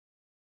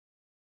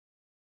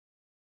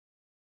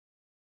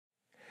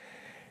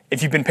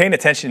If you've been paying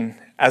attention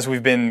as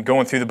we've been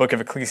going through the book of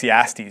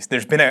Ecclesiastes,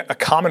 there's been a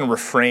common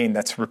refrain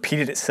that's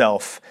repeated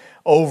itself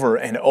over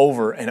and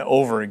over and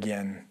over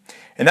again.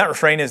 And that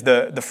refrain is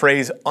the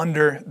phrase,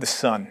 under the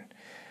sun.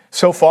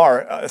 So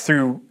far,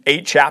 through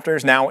 8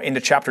 chapters, now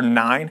into chapter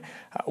 9,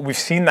 we've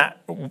seen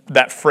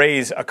that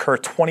phrase occur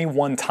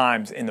 21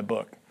 times in the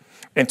book.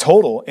 In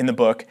total, in the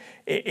book,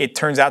 it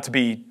turns out to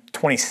be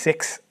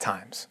 26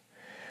 times.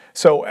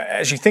 So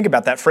as you think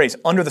about that phrase,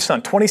 under the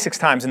sun, 26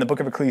 times in the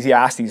book of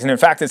Ecclesiastes, and in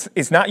fact,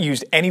 it's not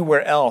used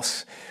anywhere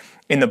else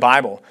in the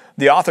Bible.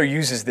 The author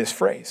uses this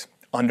phrase,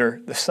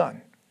 under the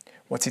sun.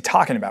 What's he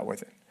talking about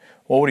with it?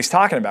 Well, what he's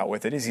talking about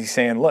with it is he's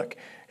saying, look,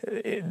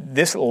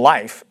 this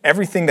life,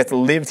 everything that's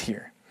lived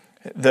here,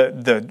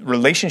 the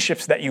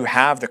relationships that you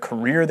have, the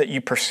career that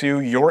you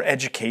pursue, your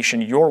education,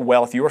 your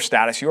wealth, your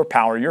status, your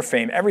power, your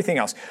fame, everything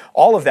else,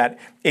 all of that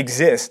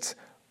exists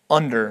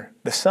under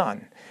the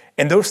sun.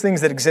 And those things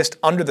that exist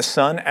under the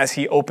sun, as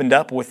he opened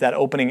up with that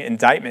opening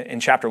indictment in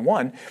chapter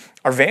 1,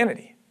 are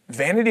vanity.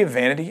 Vanity of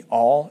vanity,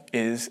 all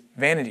is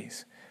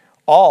vanities.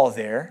 All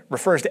there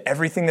refers to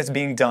everything that's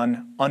being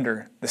done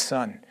under the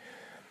sun.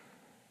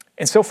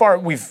 And so far,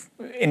 we've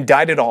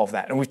indicted all of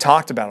that, and we've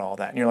talked about all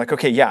that. And you're like,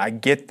 okay, yeah, I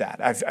get that.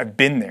 I've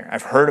been there.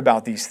 I've heard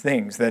about these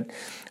things, that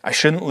I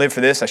shouldn't live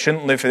for this. I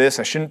shouldn't live for this.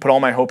 I shouldn't put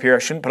all my hope here. I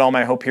shouldn't put all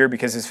my hope here,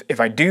 because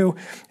if I do,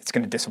 it's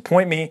going to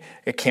disappoint me.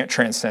 It can't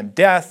transcend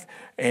death.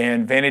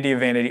 And vanity of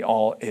vanity,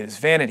 all is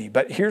vanity.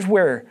 But here's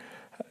where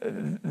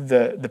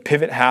the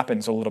pivot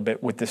happens a little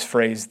bit with this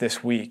phrase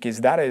this week,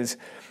 is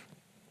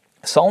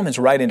Solomon's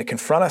writing to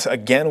confront us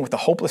again with the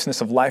hopelessness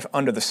of life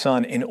under the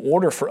sun in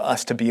order for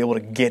us to be able to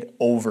get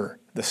over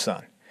the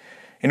sun.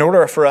 In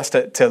order for us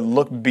to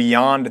look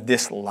beyond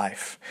this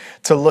life,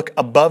 to look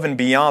above and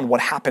beyond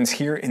what happens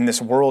here in this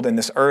world, in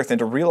this earth, and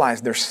to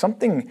realize there's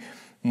something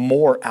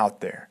more out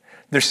there.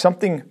 There's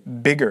something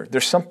bigger.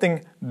 There's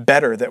something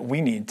better that we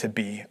need to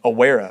be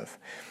aware of.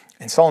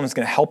 And Solomon's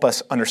going to help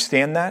us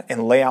understand that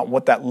and lay out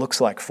what that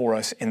looks like for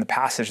us in the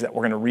passage that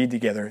we're going to read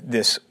together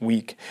this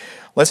week.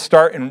 Let's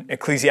start in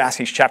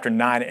Ecclesiastes chapter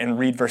 9 and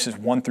read verses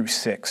 1 through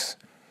 6.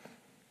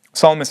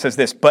 Solomon says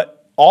this,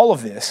 "But all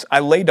of this I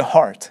laid to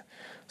heart."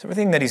 So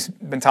everything that he's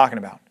been talking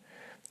about,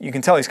 you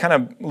can tell he's kind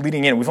of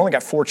leading in. We've only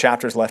got 4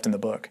 chapters left in the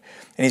book.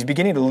 And he's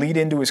beginning to lead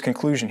into his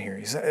conclusion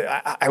here.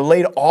 I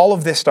laid all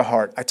of this to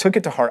heart. I took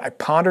it to heart. I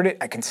pondered it.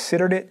 I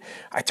considered it.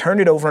 I turned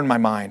it over in my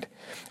mind.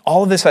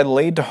 All of this I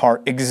laid to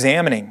heart,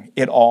 examining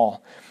it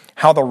all.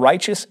 How the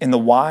righteous and the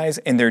wise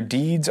and their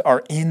deeds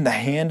are in the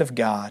hand of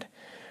God.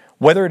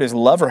 Whether it is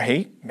love or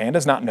hate, man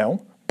does not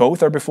know.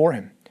 Both are before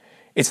him.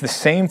 It's the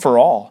same for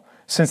all,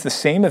 since the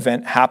same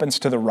event happens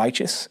to the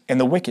righteous and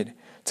the wicked,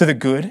 to the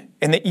good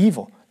and the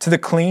evil, to the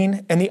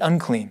clean and the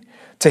unclean,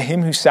 to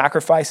him who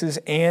sacrifices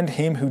and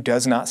him who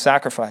does not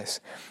sacrifice.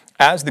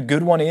 As the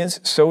good one is,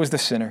 so is the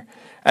sinner.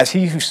 As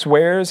he who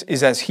swears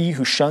is as he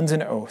who shuns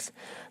an oath.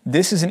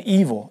 This is an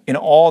evil in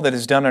all that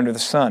is done under the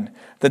sun,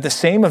 that the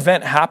same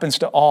event happens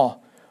to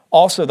all.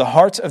 Also, the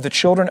hearts of the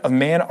children of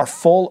man are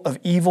full of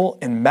evil,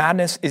 and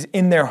madness is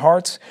in their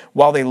hearts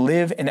while they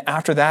live, and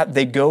after that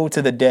they go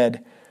to the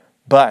dead.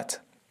 But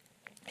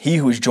he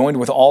who is joined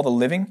with all the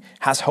living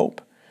has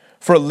hope.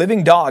 For a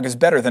living dog is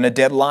better than a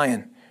dead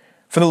lion.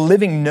 For the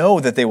living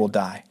know that they will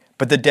die,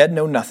 but the dead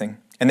know nothing,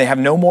 and they have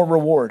no more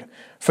reward.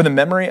 For the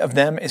memory of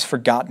them is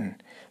forgotten.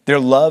 Their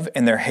love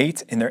and their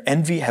hate and their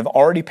envy have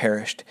already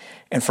perished,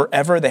 and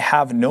forever they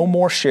have no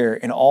more share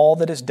in all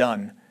that is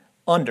done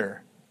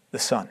under the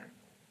sun.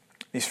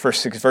 These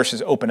first 6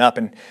 verses open up,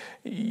 and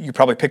you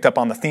probably picked up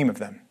on the theme of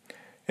them.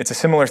 It's a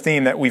similar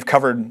theme that we've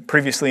covered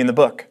previously in the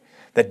book,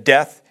 that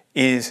death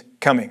is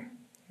coming.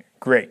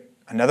 Great.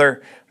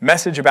 Another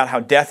message about how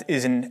death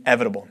is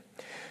inevitable.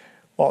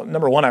 Well,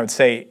 number one, I would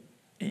say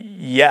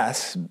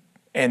yes,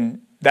 and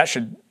that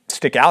should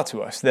stick out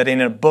to us, that in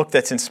a book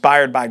that's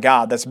inspired by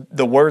God,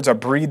 the words are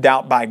breathed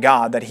out by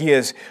God, that he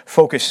has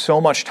focused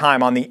so much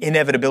time on the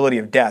inevitability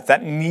of death.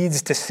 That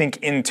needs to sink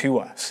into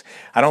us.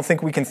 I don't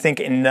think we can think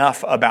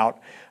enough about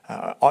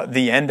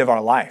the end of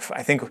our life.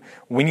 I think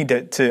we need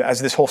to,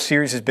 as this whole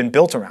series has been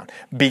built around,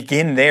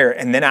 begin there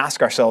and then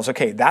ask ourselves,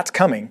 okay, that's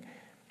coming.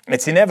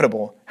 It's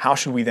inevitable. How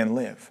should we then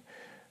live?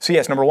 So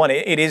yes, number one,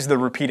 it is the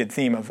repeated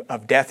theme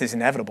of death is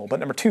inevitable. But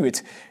number two,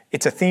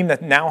 it's a theme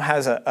that now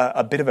has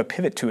a bit of a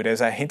pivot to it,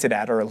 as I hinted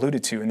at or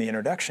alluded to in the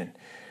introduction.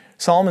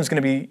 Solomon's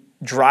going to be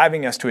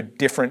driving us to a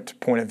different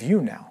point of view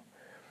now.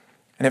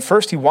 And at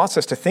first he wants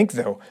us to think,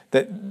 though,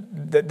 that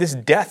this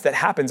death that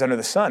happens under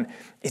the sun,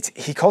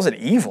 he calls it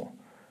evil.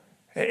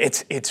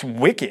 It's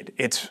wicked.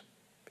 It's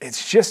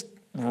just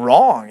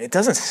wrong. It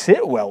doesn't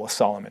sit well with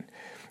Solomon.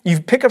 You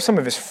pick up some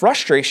of his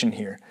frustration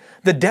here.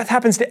 The death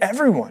happens to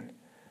everyone.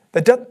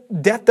 That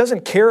death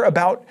doesn't care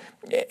about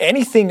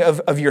anything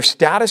of your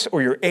status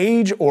or your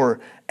age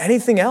or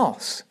anything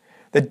else.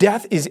 The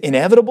death is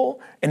inevitable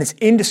and it's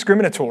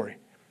indiscriminatory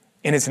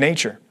in its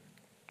nature.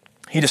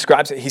 He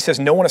describes it. He says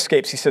no one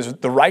escapes. He says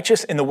the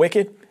righteous and the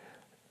wicked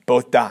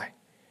both die.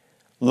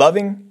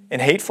 Loving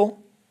and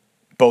hateful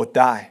both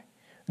die.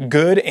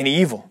 Good and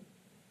evil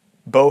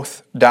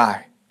both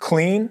die.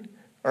 clean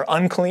or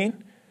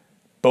unclean,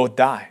 both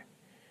die.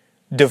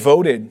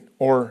 Devoted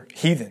or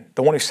heathen,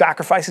 the one who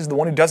sacrifices, the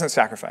one who doesn't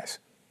sacrifice,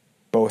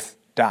 both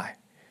die.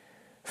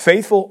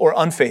 Faithful or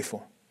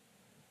unfaithful,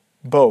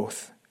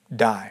 both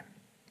die.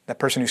 That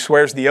person who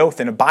swears the oath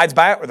and abides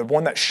by it, or the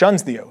one that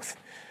shuns the oath,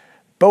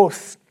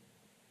 both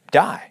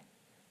die.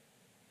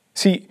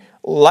 See,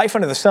 life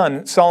under the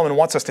sun, Solomon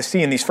wants us to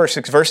see in these first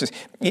 6 verses,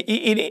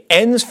 it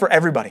ends for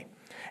everybody.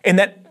 And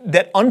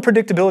that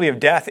unpredictability of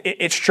death,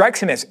 it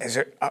strikes him as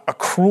a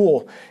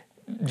cruel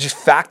just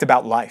fact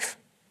about life.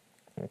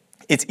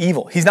 It's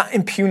evil. He's not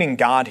impugning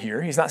God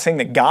here. He's not saying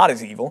that God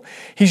is evil.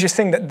 He's just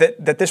saying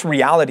that this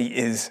reality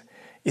is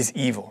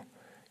evil.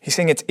 He's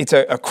saying it's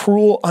a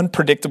cruel,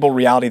 unpredictable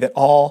reality that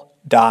all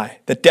die.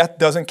 That death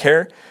doesn't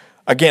care,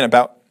 again,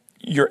 about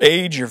your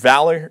age, your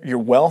valor, your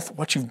wealth,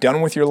 what you've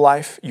done with your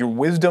life, your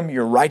wisdom,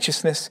 your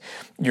righteousness,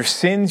 your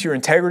sins, your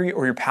integrity,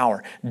 or your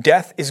power.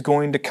 Death is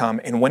going to come,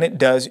 and when it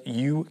does,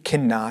 you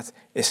cannot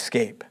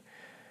escape.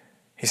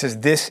 He says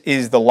this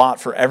is the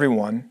lot for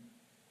everyone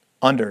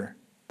under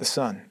the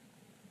sun.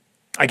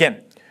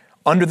 Again,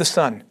 under the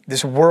sun,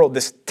 this world,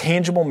 this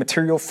tangible,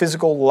 material,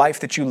 physical life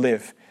that you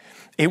live,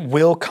 it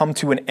will come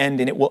to an end,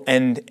 and it will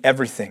end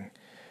everything.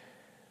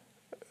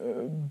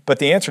 But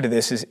the answer to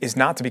this is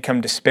not to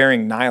become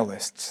despairing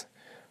nihilists.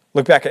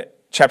 Look back at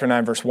chapter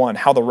 9, verse 1.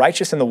 How the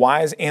righteous and the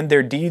wise and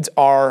their deeds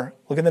are,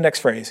 look at the next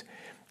phrase,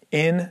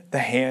 in the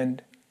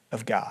hand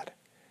of God.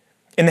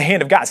 In the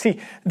hand of God. See,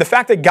 the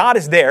fact that God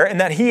is there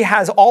and that he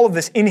has all of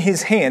this in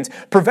his hands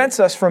prevents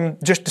us from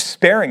just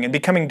despairing and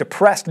becoming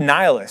depressed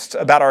nihilists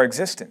about our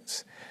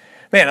existence.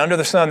 Man, under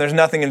the sun, there's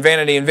nothing in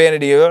vanity and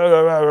vanity.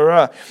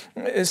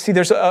 See,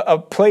 there's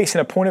a place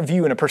and a point of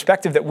view and a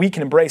perspective that we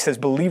can embrace as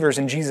believers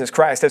in Jesus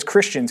Christ, as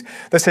Christians,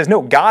 that says,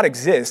 no, God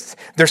exists.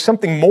 There's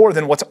something more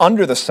than what's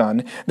under the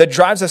sun that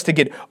drives us to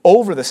get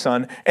over the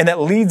sun and that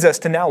leads us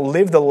to now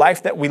live the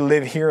life that we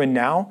live here and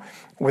now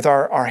with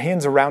our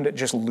hands around it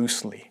just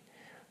loosely,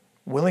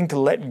 willing to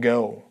let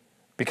go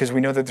because we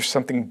know that there's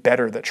something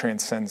better that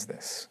transcends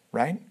this,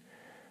 right?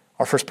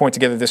 Our first point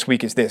together this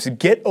week is this: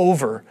 get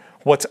over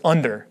what's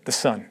under the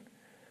sun.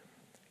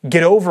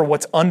 Get over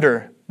what's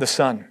under the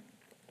sun.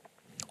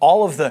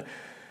 All of the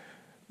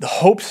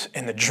hopes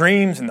and the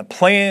dreams and the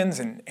plans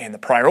and the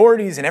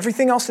priorities and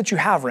everything else that you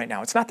have right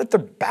now, it's not that they're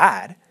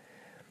bad,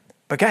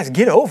 but guys,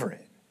 get over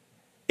it.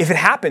 If it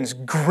happens,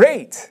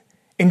 great.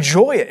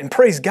 Enjoy it and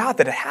praise God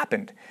that it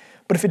happened.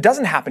 But if it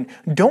doesn't happen,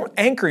 don't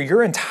anchor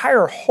your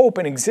entire hope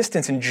and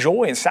existence and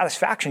joy and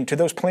satisfaction to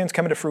those plans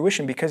coming to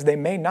fruition, because they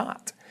may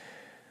not.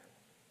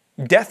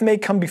 Death may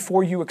come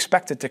before you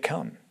expect it to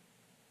come.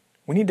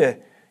 We need to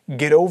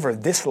get over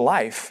this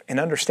life and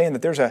understand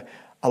that there's a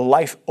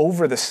life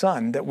over the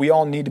sun that we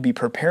all need to be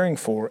preparing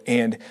for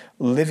and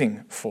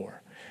living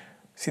for.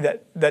 See,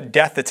 that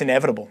death that's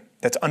inevitable,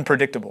 that's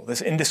unpredictable,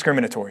 that's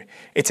indiscriminatory,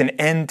 it's an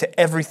end to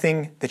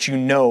everything that you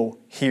know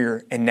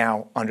here and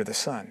now under the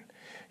sun.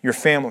 Your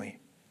family,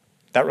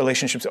 that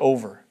relationship's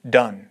over,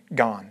 done,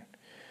 gone.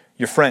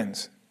 Your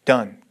friends,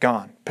 done,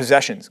 gone.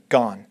 Possessions,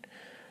 gone.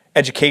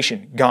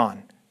 Education,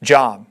 gone.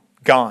 Job,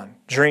 gone.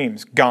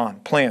 Dreams,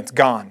 gone. Plans,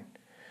 gone.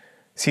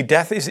 See,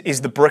 death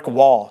is the brick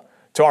wall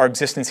to our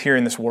existence here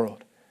in this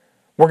world.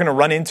 We're going to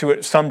run into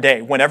it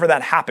someday, whenever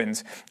that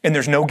happens, and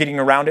there's no getting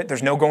around it,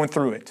 there's no going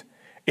through it.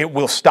 It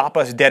will stop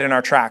us dead in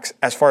our tracks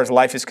as far as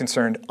life is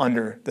concerned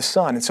under the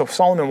sun. And so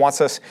Solomon wants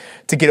us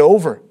to get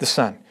over the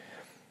sun.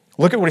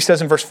 Look at what he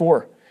says in verse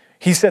 4.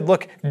 He said,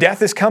 look,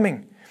 death is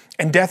coming,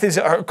 and death is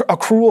a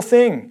cruel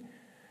thing,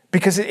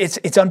 because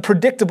it's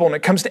unpredictable and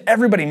it comes to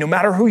everybody, no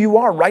matter who you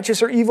are,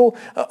 righteous or evil.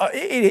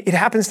 It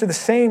happens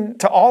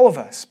to all of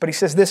us. But he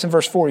says this in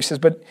verse 4. He says,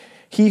 but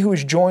he who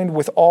is joined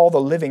with all the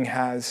living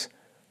has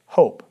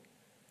hope.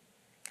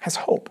 Has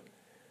hope.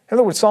 In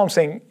other words, Solomon's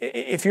saying,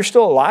 if you're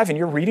still alive and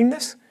you're reading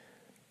this,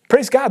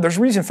 praise God, there's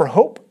reason for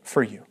hope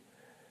for you.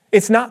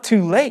 It's not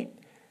too late.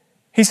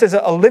 He says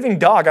a living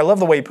dog, I love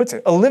the way he puts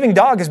it, a living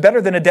dog is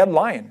better than a dead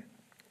lion.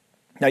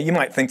 Now you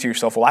might think to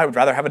yourself, well, I would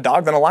rather have a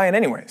dog than a lion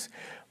anyways.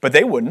 But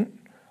they wouldn't.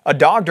 A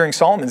dog during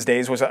Solomon's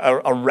days was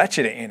a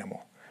wretched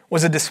animal,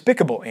 was a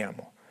despicable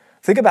animal.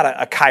 Think about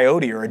a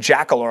coyote or a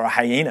jackal or a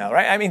hyena,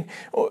 right? I mean,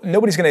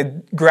 nobody's going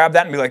to grab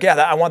that and be like, yeah,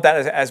 I want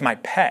that as my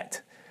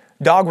pet.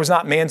 Dog was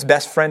not man's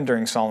best friend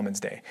during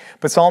Solomon's day.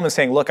 But Solomon's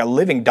saying, look, a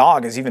living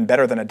dog is even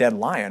better than a dead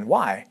lion.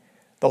 Why?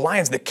 The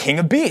lion's the king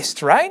of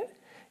beasts, right?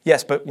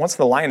 Yes, but once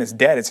the lion is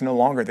dead, it's no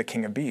longer the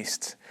king of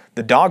beasts.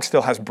 The dog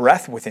still has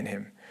breath within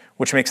him,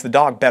 which makes the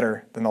dog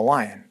better than the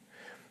lion.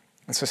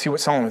 And so see what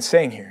Solomon's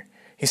saying here.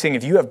 He's saying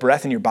if you have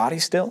breath in your body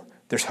still,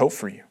 there's hope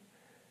for you.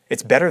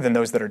 It's better than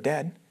those that are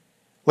dead.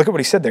 Look at what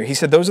he said there. He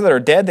said those that are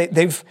dead,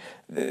 they've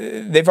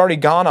already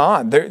gone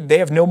on. They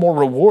have no more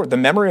reward. The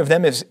memory of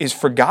them is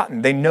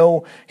forgotten. They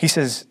know, he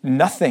says,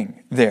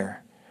 nothing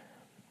there.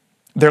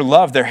 Their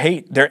love, their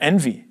hate, their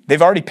envy,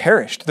 they've already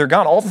perished. They're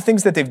gone. All the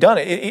things that they've done,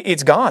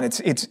 it's gone.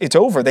 It's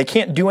over. They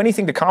can't do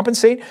anything to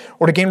compensate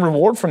or to gain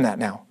reward from that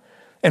now.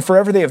 And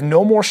forever they have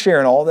no more share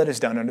in all that is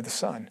done under the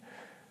sun.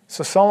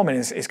 So Solomon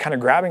is kind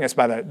of grabbing us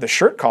by the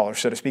shirt collar,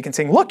 so to speak, and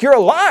saying, look, you're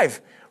alive.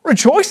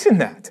 Rejoice in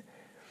that.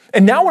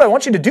 And now what I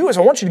want you to do is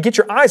I want you to get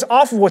your eyes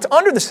off of what's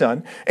under the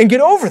sun and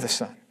get over the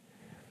sun.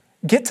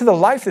 Get to the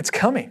life that's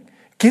coming.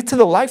 Get to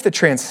the life that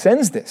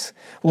transcends this.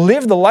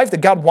 Live the life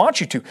that God wants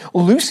you to.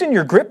 Loosen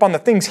your grip on the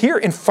things here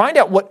and find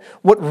out what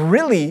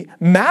really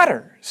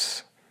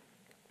matters.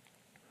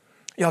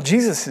 Y'all,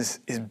 Jesus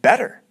is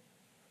better.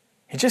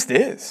 He just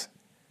is.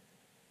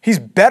 He's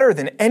better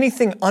than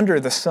anything under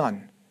the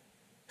sun.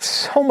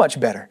 So much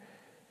better.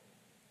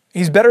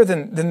 He's better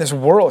than this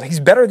world. He's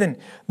better than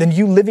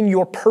you living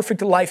your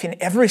perfect life and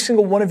every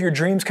single one of your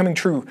dreams coming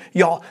true.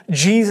 Y'all,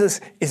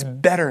 Jesus is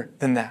better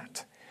than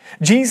that.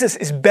 Jesus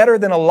is better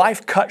than a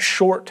life cut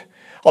short.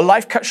 A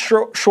life cut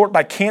short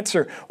by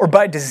cancer or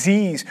by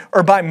disease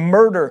or by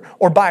murder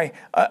or by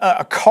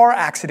a car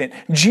accident.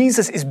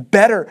 Jesus is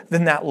better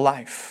than that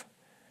life.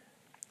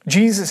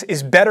 Jesus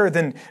is better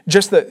than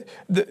just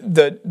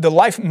the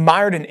life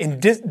mired in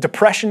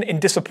depression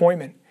and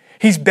disappointment.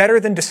 He's better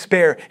than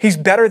despair. He's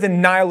better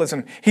than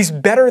nihilism. He's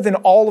better than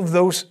all of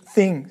those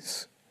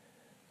things.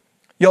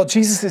 Y'all,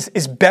 Jesus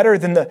is better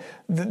than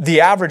the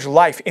average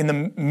life in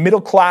the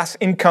middle class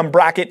income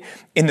bracket,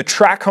 in the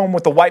track home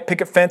with the white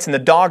picket fence and the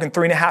dog and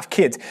 3.5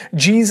 kids.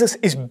 Jesus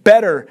is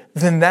better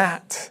than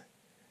that.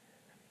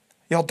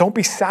 Y'all, don't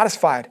be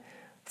satisfied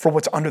for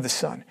what's under the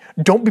sun.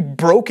 Don't be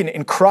broken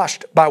and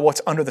crushed by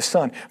what's under the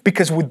sun,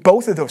 because with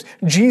both of those,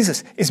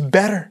 Jesus is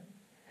better.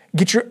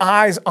 Get your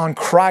eyes on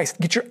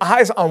Christ. Get your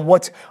eyes on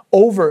what's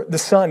over the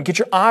sun. Get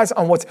your eyes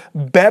on what's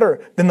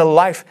better than the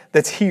life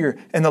that's here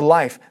and the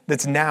life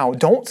that's now.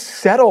 Don't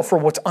settle for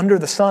what's under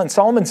the sun.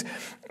 Solomon's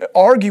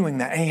arguing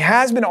that, and he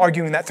has been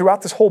arguing that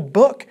throughout this whole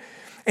book.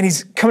 And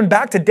he's coming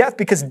back to death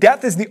because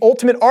death is the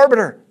ultimate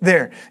arbiter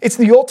there. It's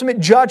the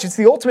ultimate judge. It's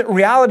the ultimate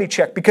reality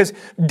check because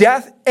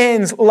death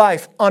ends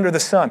life under the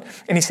sun.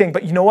 And he's saying,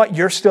 but you know what?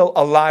 You're still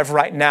alive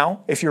right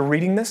now if you're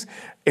reading this,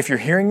 if you're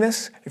hearing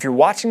this, if you're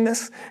watching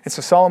this. And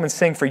so Solomon's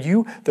saying for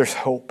you, there's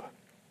hope.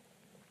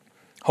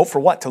 Hope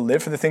for what? To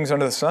live for the things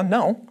under the sun?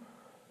 No,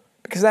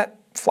 because that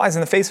flies in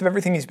the face of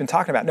everything he's been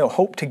talking about. No,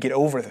 hope to get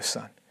over the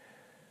sun.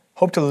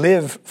 Hope to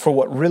live for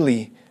what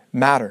really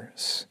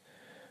matters.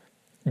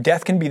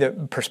 Death can be the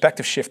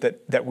perspective shift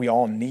that we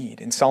all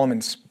need, and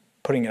Solomon's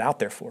putting it out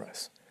there for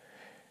us.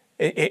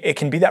 It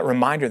can be that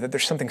reminder that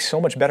there's something so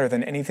much better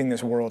than anything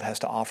this world has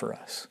to offer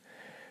us.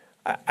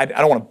 I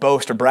don't want to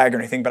boast or brag or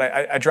anything, but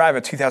I drive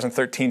a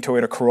 2013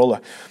 Toyota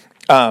Corolla,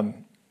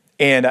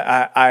 and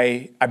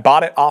I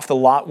bought it off the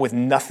lot with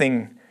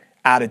nothing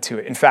added to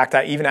it. In fact,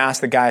 I even asked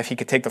the guy if he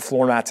could take the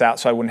floor mats out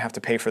so I wouldn't have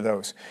to pay for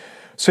those.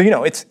 So,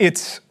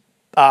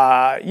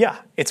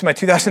 it's my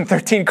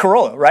 2013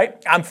 Corolla,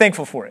 right? I'm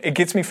thankful for it. It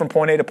gets me from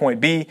point A to point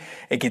B.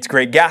 It gets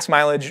great gas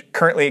mileage.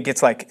 Currently, it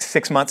gets like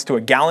 6 months to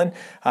a gallon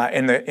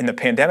in the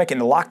pandemic, in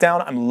the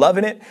lockdown. I'm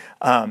loving it.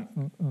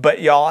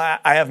 But y'all,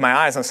 I have my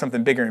eyes on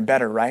something bigger and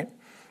better, right?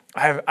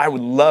 I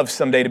would love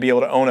someday to be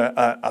able to own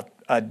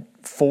a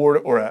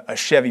Ford or a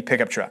Chevy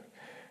pickup truck.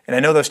 And I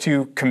know those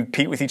two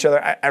compete with each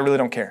other. I really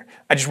don't care.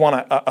 I just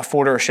want a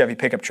Ford or a Chevy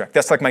pickup truck.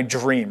 That's like my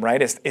dream,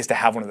 right, is to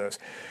have one of those.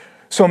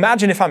 So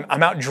imagine if I'm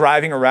out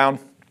driving around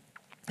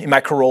in my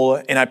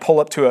Corolla and I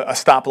pull up to a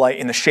stoplight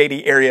in the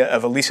shady area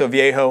of Aliso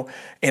Viejo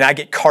and I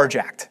get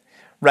carjacked,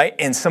 right?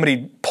 And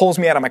somebody pulls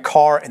me out of my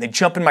car and they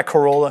jump in my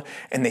Corolla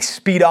and they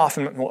speed off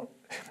and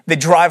they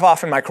drive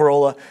off in my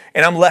Corolla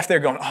and I'm left there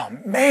going, oh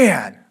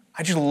man,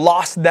 I just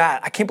lost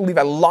that. I can't believe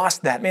I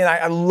lost that. Man,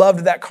 I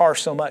loved that car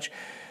so much.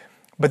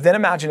 But then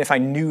imagine if I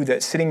knew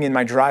that sitting in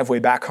my driveway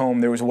back home,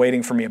 there was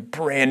waiting for me a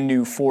brand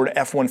new Ford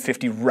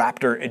F-150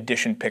 Raptor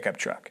Edition pickup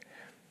truck.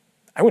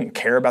 I wouldn't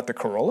care about the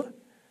Corolla.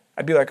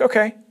 I'd be like,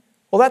 okay,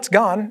 well, that's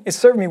gone. It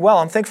served me well.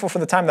 I'm thankful for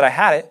the time that I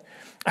had it.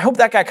 I hope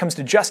that guy comes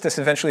to justice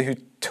eventually who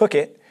took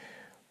it.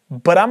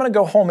 But I'm going to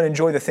go home and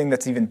enjoy the thing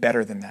that's even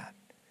better than that.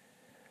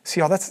 See,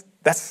 y'all,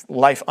 that's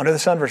life under the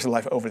sun versus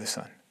life over the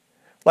sun.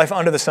 Life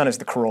under the sun is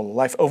the Corolla.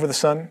 Life over the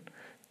sun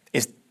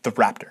is the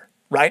Raptor,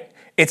 right?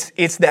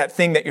 It's that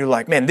thing that you're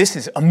like, man, this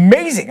is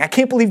amazing. I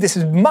can't believe this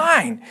is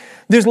mine.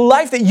 There's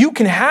life that you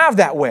can have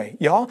that way,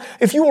 y'all.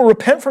 If you will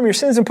repent from your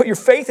sins and put your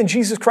faith in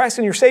Jesus Christ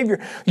and your Savior,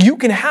 you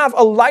can have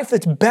a life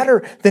that's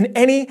better than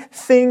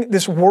anything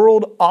this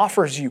world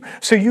offers you.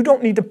 So you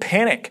don't need to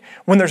panic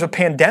when there's a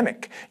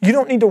pandemic. You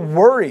don't need to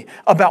worry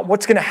about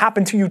what's going to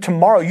happen to you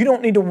tomorrow. You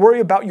don't need to worry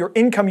about your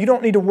income. You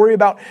don't need to worry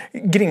about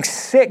getting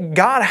sick.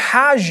 God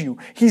has you.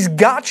 He's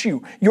got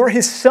you. You're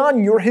His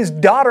son. You're His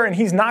daughter, and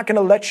He's not going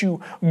to let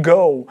you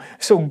go.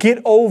 So get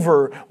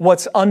over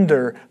what's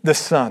under the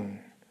sun.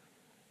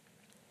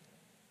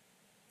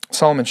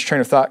 Solomon's train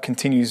of thought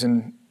continues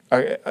in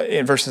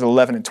verses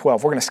 11 and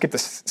 12. We're going to skip the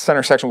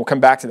center section. We'll come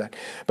back to that.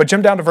 But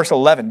jump down to verse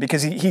 11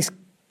 because he's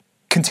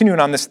continuing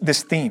on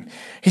this theme.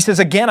 He says,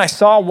 again, I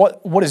saw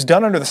what is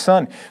done under the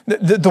sun.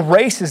 The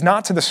race is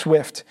not to the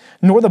swift,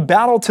 nor the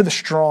battle to the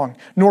strong,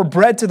 nor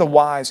bread to the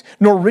wise,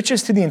 nor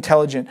riches to the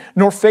intelligent,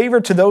 nor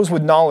favor to those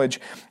with knowledge.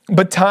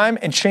 But time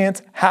and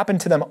chance happen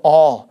to them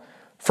all.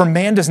 For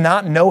man does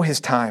not know his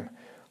time.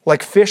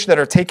 Like fish that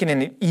are taken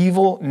in an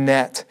evil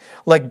net,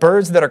 like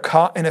birds that are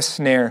caught in a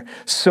snare,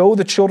 so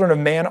the children of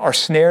man are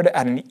snared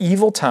at an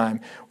evil time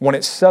when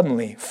it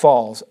suddenly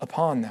falls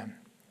upon them.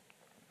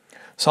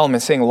 Solomon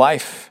is saying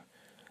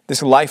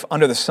this life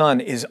under the sun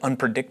is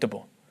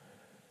unpredictable.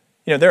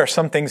 There are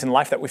some things in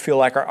life that we feel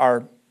like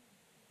are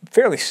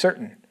fairly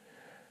certain,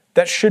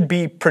 that should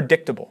be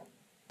predictable,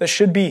 that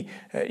should be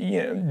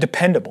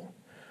dependable.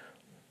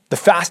 The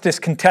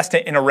fastest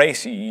contestant in a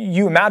race,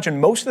 you imagine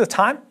most of the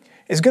time,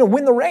 is going to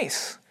win the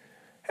race.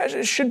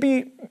 It should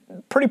be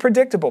pretty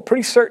predictable,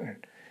 pretty certain.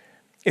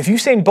 If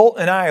Usain Bolt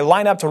and I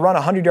line up to run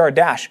a 100-yard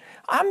dash,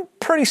 I'm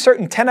pretty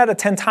certain 10 out of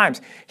 10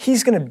 times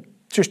he's going to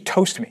just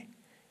toast me.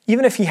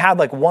 Even if he had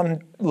like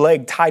one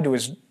leg tied to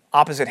his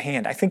opposite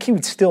hand, I think he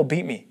would still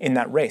beat me in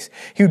that race.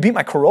 He would beat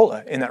my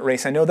Corolla in that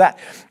race, I know that.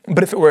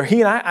 But if it were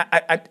he and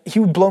I, he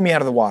would blow me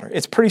out of the water.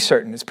 It's pretty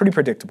certain. It's pretty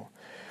predictable.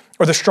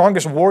 Or the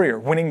strongest warrior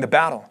winning the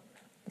battle.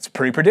 It's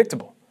pretty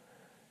predictable.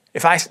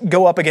 If I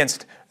go up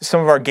against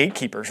some of our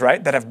gatekeepers,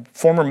 right, that have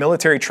former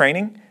military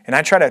training, and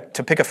I try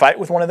to pick a fight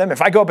with one of them,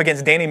 if I go up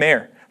against Danny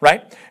Mayer,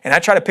 right, and I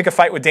try to pick a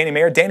fight with Danny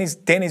Mayer,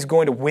 Danny's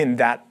going to win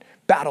that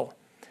battle.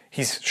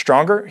 He's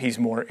stronger, he's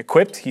more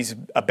equipped, he's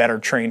a better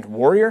trained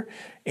warrior,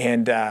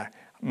 and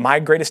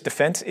my greatest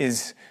defense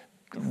is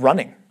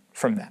running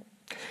from that.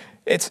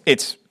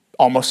 It's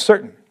almost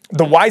certain.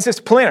 The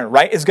wisest planner,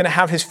 right, is going to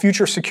have his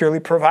future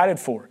securely provided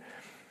for.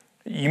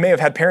 You may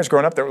have had parents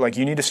growing up that were like,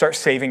 you need to start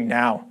saving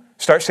now.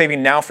 Start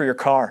saving now for your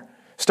car.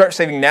 Start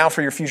saving now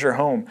for your future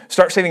home.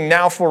 Start saving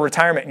now for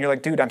retirement. And you're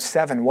like, dude, I'm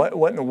 7. What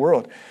in the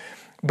world?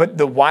 But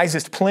the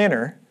wisest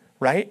planner,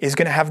 right, is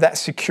going to have that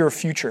secure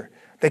future.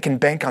 They can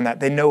bank on that.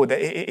 They know that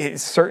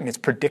it's certain, it's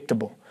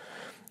predictable.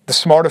 The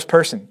smartest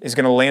person is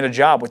going to land a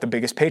job with the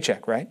biggest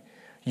paycheck, right?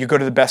 You go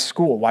to the best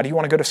school. Why do you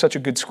want to go to such a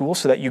good school?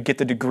 So that you get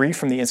the degree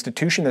from the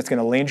institution that's going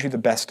to land you the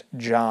best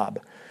job,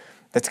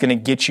 that's going to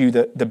get you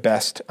the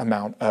best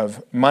amount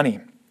of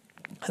money.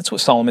 That's what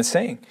Solomon's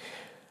saying.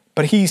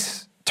 But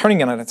he's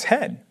turning it on its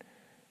head.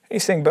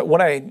 He's saying, but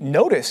what I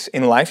notice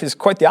in life is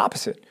quite the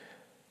opposite.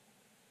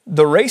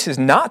 The race is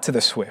not to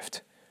the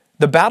swift.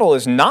 The battle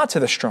is not to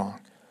the strong.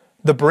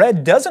 The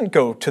bread doesn't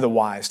go to the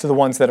wise, to the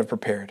ones that have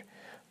prepared.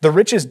 The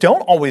riches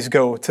don't always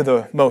go to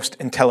the most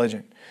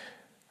intelligent.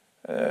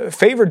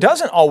 Favor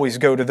doesn't always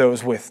go to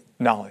those with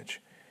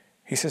knowledge.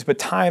 He says, but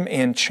time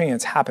and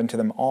chance happen to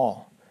them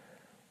all.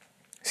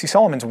 See,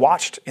 Solomon's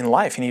watched in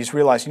life and he's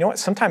realized, you know what,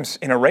 sometimes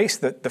in a race,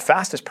 the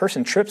fastest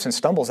person trips and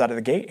stumbles out of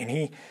the gate and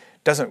he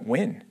doesn't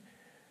win.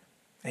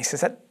 And he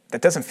says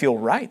that doesn't feel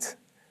right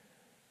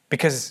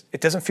because it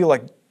doesn't feel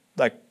like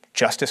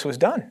justice was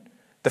done.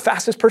 The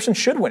fastest person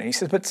should win. And he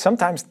says, but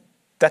sometimes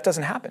that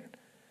doesn't happen.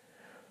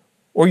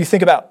 Or you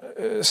think about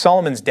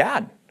Solomon's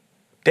dad,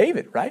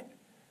 David, right?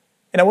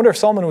 And I wonder if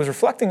Solomon was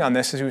reflecting on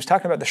this as he was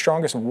talking about the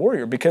strongest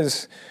warrior,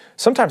 because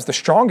sometimes the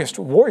strongest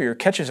warrior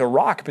catches a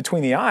rock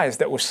between the eyes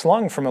that was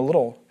slung from a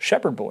little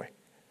shepherd boy.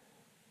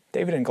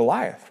 David and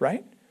Goliath,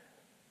 right?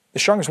 The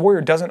strongest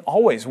warrior doesn't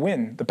always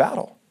win the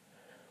battle.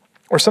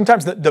 Or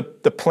sometimes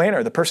the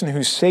planner, the person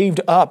who's saved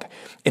up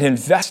and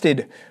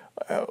invested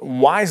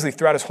wisely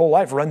throughout his whole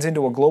life runs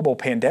into a global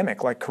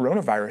pandemic like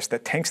coronavirus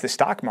that tanks the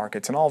stock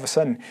markets, and all of a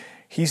sudden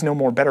he's no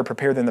more better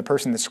prepared than the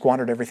person that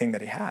squandered everything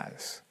that he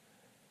has.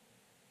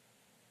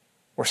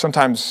 Or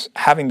sometimes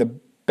having the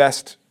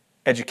best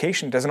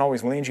education doesn't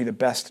always land you the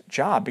best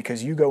job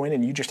because you go in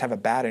and you just have a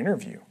bad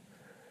interview.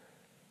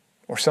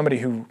 Or somebody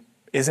who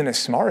isn't as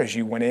smart as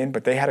you went in,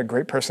 but they had a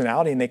great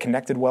personality and they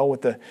connected well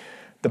with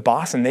the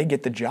boss and they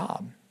get the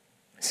job.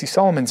 See,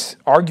 Solomon's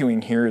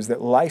arguing here is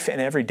that life and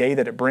every day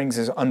that it brings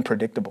is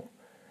unpredictable.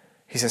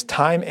 He says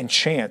time and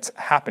chance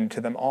happen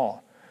to them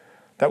all.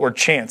 That word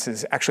chance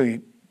is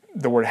actually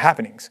the word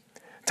happenings.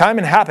 Time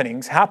and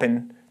happenings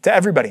happen to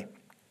everybody.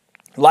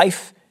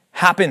 Life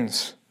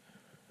happens.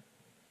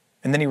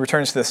 And then he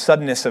returns to the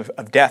suddenness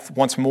of death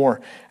once more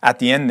at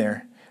the end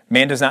there.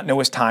 Man does not know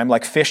his time,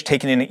 like fish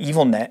taken in an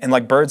evil net, and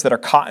like birds that are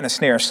caught in a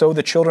snare. So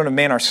the children of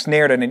man are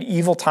snared at an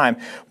evil time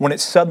when it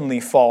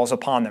suddenly falls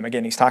upon them.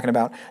 Again, he's talking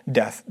about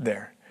death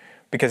there.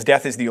 Because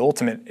death is the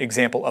ultimate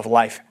example of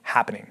life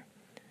happening.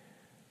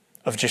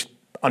 Of just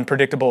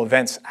unpredictable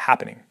events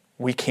happening.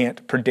 We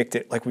can't predict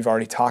it like we've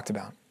already talked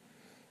about.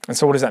 And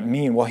so what does that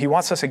mean? Well, he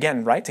wants us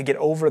again, right, to get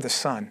over the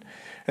sun.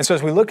 And so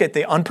as we look at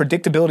the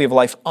unpredictability of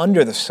life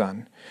under the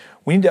sun,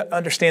 we need to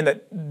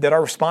understand that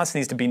our response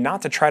needs to be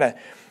not to try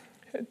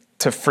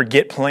to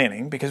forget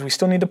planning, because we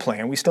still need to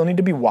plan. We still need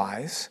to be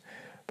wise,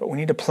 but we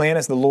need to plan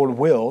as the Lord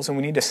wills, and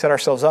we need to set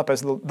ourselves up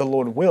as the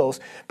Lord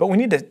wills. But we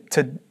need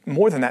to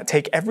more than that,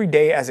 take every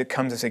day as it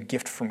comes as a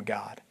gift from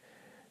God.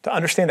 To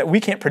understand that we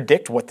can't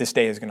predict what this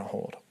day is going to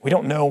hold. We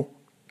don't know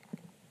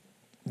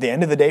the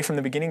end of the day from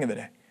the beginning of the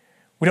day.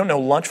 We don't know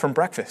lunch from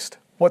breakfast,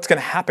 what's going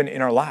to happen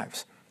in our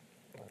lives.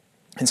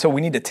 And so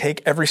we need to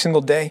take every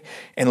single day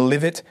and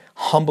live it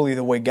humbly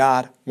the way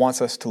God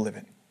wants us to live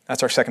it.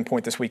 That's our second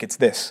point this week. It's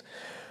this.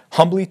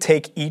 Humbly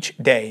take each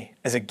day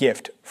as a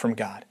gift from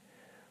God.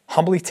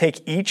 Humbly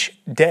take each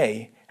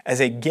day as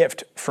a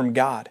gift from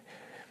God.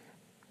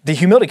 The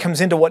humility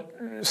comes into what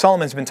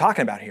Solomon's been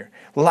talking about here.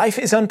 Life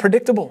is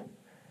unpredictable.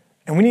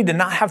 And we need to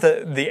not have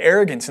the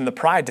arrogance and the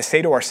pride to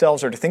say to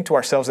ourselves or to think to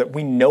ourselves that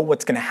we know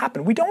what's going to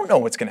happen. We don't know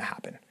what's going to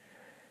happen.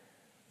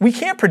 We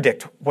can't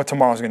predict what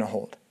tomorrow's going to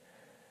hold.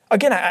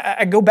 Again,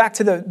 I go back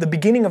to the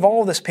beginning of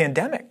all of this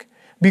pandemic.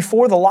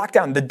 Before the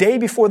lockdown, the day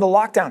before the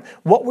lockdown,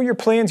 what were your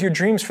plans, your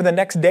dreams for the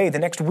next day, the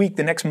next week,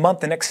 the next month,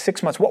 the next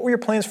 6 months? What were your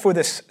plans for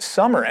this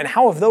summer, and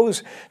how have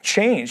those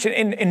changed?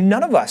 And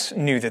none of us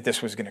knew that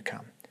this was going to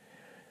come.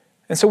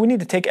 And so we need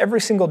to take every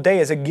single day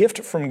as a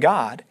gift from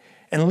God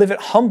and live it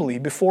humbly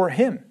before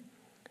Him,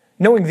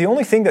 knowing the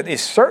only thing that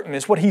is certain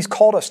is what He's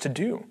called us to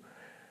do,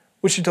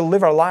 which is to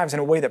live our lives in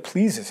a way that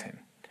pleases Him,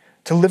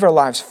 to live our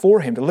lives for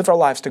Him, to live our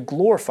lives to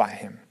glorify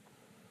Him.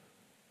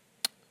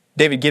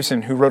 David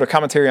Gibson, who wrote a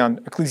commentary on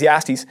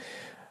Ecclesiastes,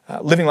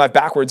 Living Life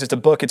Backwards, it's a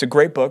book, it's a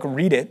great book,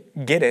 read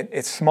it, get it,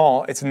 it's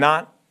small, it's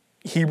not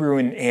Hebrew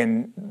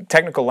and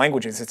technical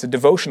languages, it's a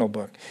devotional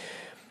book.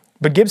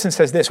 But Gibson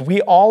says this: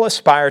 we all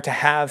aspire to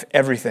have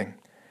everything,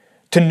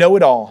 to know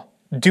it all,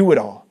 do it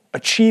all,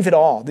 achieve it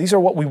all. These are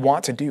what we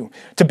want to do.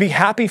 To be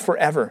happy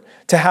forever,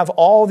 to have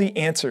all the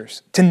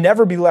answers, to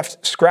never be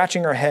left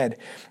scratching our head,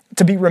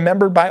 to be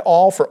remembered by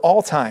all for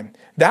all time.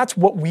 That's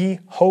what we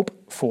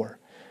hope for.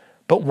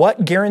 But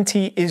what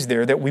guarantee is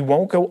there that we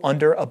won't go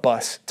under a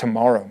bus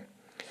tomorrow?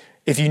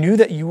 If you knew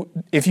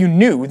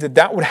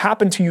that would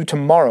happen to you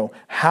tomorrow,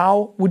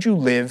 how would you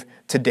live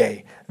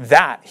today?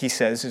 That, he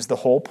says, is the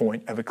whole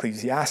point of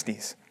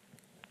Ecclesiastes.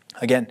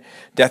 Again,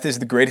 death is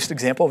the greatest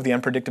example of the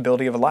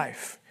unpredictability of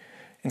life.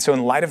 And so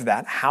in light of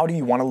that, how do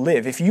you want to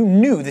live? If you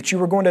knew that you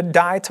were going to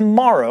die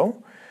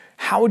tomorrow,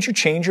 how would you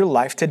change your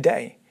life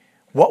today?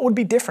 What would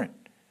be different?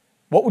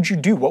 What would you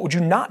do? What would you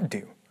not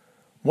do?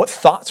 What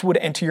thoughts would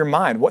enter your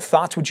mind? What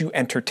thoughts would you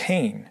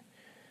entertain?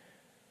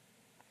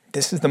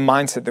 This is the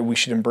mindset that we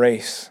should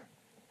embrace.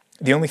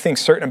 The only thing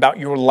certain about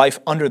your life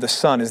under the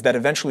sun is that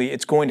eventually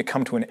it's going to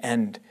come to an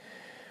end.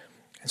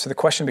 And so the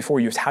question before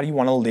you is, how do you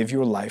want to live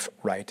your life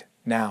right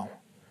now?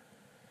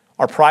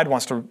 Our pride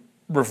wants to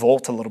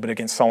revolt a little bit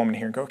against Solomon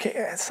here and go,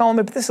 okay,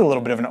 Solomon, but this is a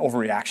little bit of an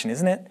overreaction,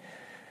 isn't it?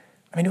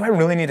 I mean, do I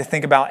really need to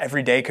think about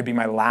every day could be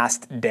my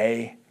last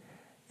day?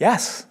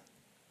 Yes,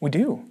 we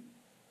do.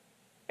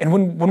 And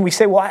when we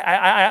say, well,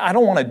 I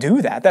don't want to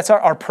do that, that's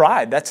our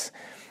pride. That's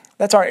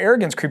our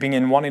arrogance creeping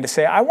in, wanting to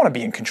say, I want to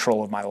be in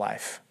control of my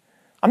life.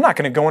 I'm not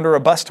going to go under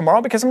a bus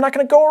tomorrow because I'm not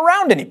going to go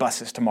around any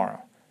buses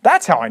tomorrow.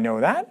 That's how I know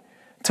that.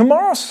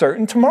 Tomorrow's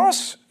certain.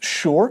 Tomorrow's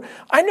sure.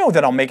 I know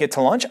that I'll make it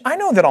to lunch. I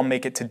know that I'll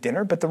make it to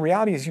dinner, but the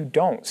reality is you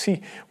don't.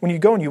 See, when you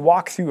go and you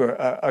walk through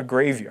a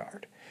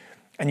graveyard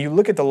and you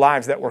look at the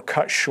lives that were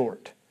cut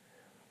short,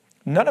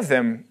 none of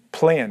them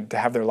planned to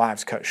have their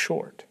lives cut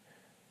short.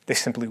 They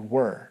simply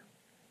were.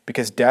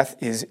 Because death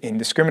is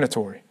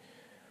indiscriminatory.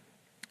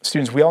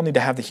 Students, we all need to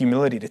have the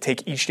humility to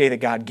take each day that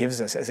God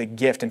gives us as a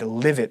gift and to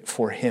live it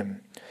for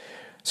Him.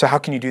 So how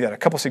can you do that? A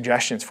couple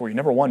suggestions for you.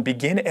 Number one,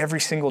 begin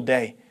every single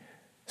day.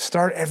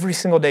 Start every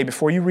single day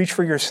before you reach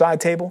for your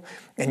side table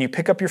and you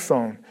pick up your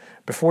phone,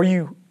 before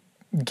you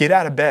get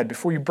out of bed,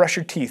 before you brush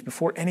your teeth,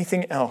 before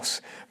anything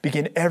else.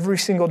 Begin every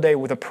single day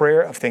with a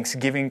prayer of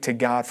thanksgiving to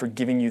God for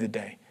giving you the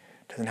day.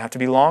 It doesn't have to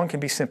be long, it can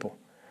be simple.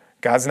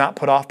 God's not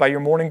put off by your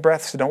morning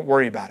breath, so don't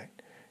worry about it.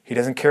 He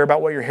doesn't care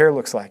about what your hair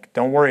looks like.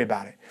 Don't worry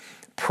about it.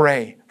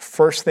 Pray.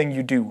 First thing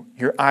you do,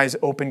 your eyes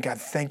open. God,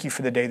 thank you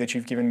for the day that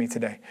you've given me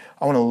today.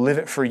 I want to live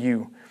it for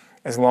you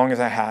as long as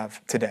I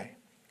have today.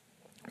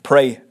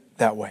 Pray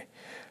that way.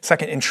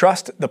 Second,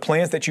 entrust the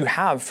plans that you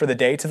have for the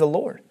day to the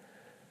Lord.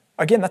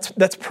 Again,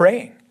 that's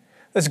praying.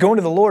 That's going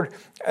to the Lord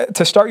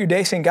to start your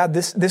day saying, God,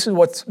 this is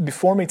what's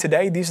before me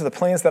today. These are the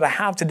plans that I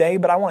have today,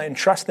 but I want to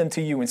entrust them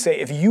to you and say,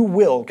 if you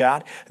will,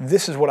 God,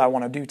 this is what I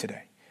want to do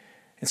today.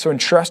 And so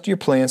entrust your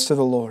plans to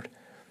the Lord.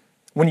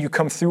 When you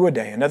come through a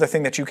day, another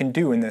thing that you can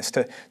do in this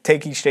to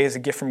take each day as a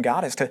gift from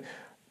God is to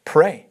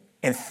pray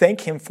and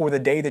thank Him for the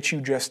day that you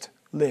just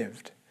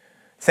lived.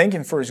 Thank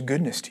Him for His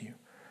goodness to you.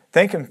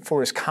 Thank Him for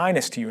His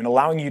kindness to you and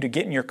allowing you to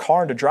get in your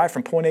car and to drive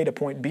from point A to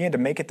point B and to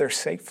make it there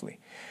safely.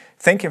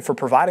 Thank Him for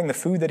providing the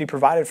food that He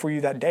provided for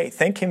you that day.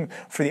 Thank Him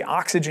for the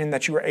oxygen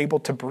that you were able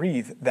to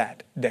breathe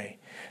that day.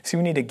 See,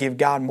 we need to give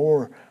God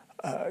more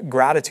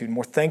gratitude,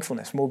 more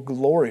thankfulness, more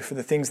glory for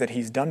the things that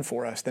He's done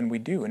for us than we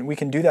do. And we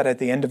can do that at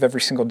the end of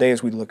every single day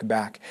as we look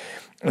back.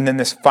 And then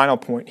this final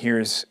point here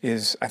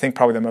is I think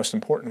probably the most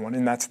important one,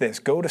 and that's this.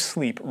 Go to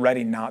sleep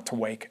ready not to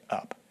wake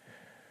up.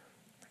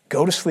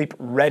 Go to sleep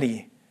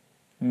ready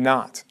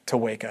not to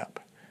wake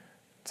up.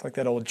 It's like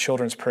that old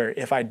children's prayer.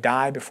 If I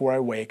die before I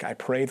wake, I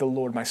pray the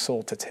Lord my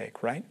soul to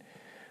take, right?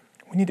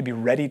 We need to be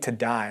ready to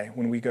die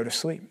when we go to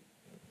sleep.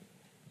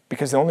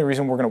 Because the only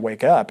reason we're going to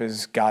wake up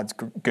is God's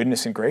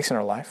goodness and grace in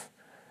our life.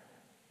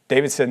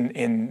 David said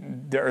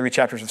in the early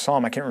chapters of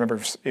Psalm, I can't remember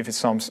if it's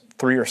Psalm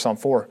 3 or Psalm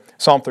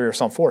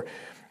 4,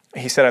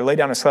 he said, I lay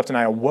down and slept and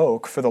I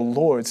awoke, for the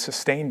Lord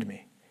sustained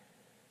me.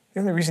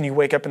 The only reason you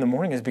wake up in the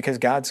morning is because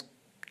God's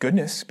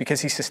goodness,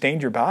 because He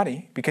sustained your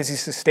body, because He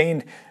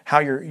sustained how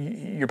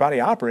your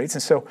body operates.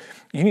 And so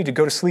you need to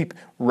go to sleep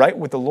right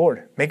with the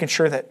Lord, making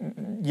sure that,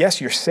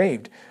 yes, you're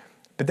saved,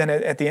 But then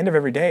at the end of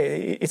every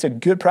day, it's a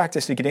good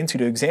practice to get into,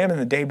 to examine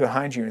the day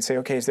behind you and say,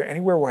 okay, is there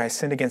anywhere where I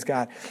sinned against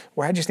God,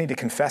 where I just need to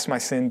confess my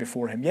sin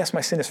before him? Yes,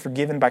 my sin is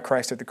forgiven by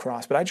Christ at the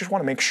cross, but I just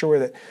want to make sure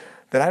that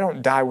I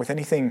don't die with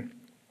anything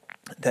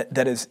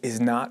that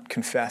is not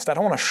confessed. I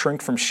don't want to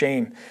shrink from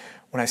shame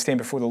when I stand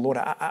before the Lord.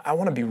 I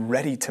want to be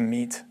ready to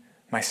meet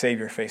my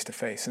Savior face to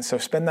face. And so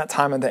spend that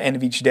time at the end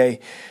of each day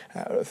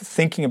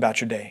thinking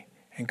about your day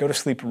and go to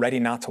sleep ready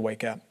not to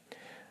wake up.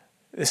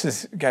 This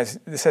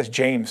has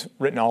James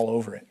written all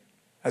over it.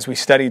 As we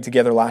studied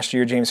together last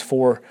year, James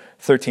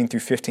 4:13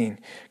 through 15.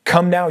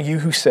 Come now, you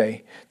who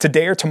say,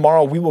 today or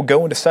tomorrow we will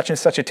go into such and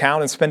such a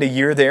town and spend a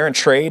year there and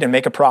trade and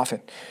make a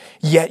profit.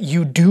 Yet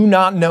you do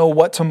not know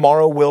what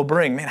tomorrow will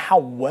bring. Man, how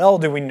well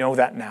do we know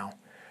that now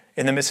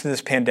in the midst of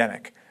this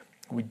pandemic?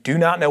 We do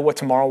not know what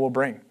tomorrow will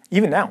bring.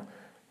 Even now,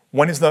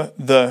 when is the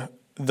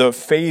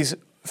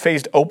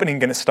phased opening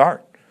going to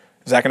start?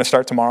 Is that going to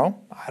start tomorrow?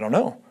 I don't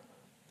know.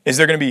 Is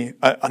there going to be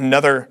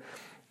another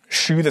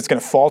shoe that's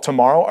going to fall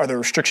tomorrow? Are the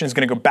restrictions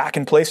going to go back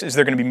in place? Is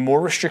there going to be more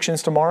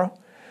restrictions tomorrow?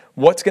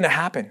 What's going to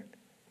happen?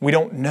 We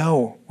don't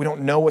know. We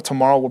don't know what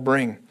tomorrow will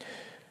bring.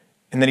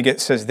 And then he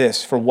says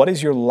this, for what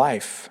is your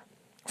life?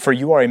 For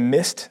you are a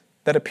mist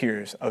that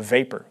appears, a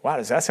vapor. Wow,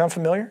 does that sound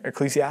familiar?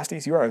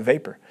 Ecclesiastes, you are a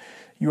vapor.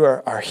 You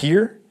are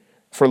here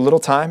for a little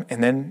time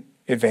and then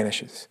it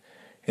vanishes.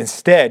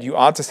 Instead, you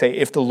ought to say,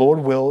 if the Lord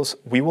wills,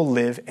 we will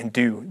live and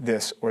do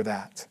this or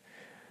that.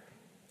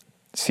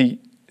 See,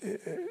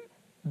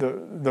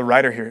 the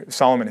writer here,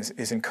 Solomon,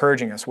 is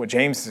encouraging us, what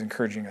James is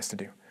encouraging us to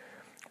do.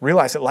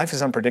 Realize that life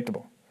is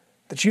unpredictable,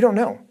 that you don't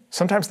know.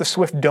 Sometimes the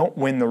swift don't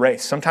win the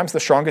race. Sometimes the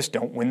strongest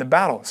don't win the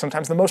battle.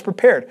 Sometimes the most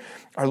prepared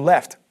are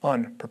left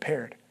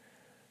unprepared.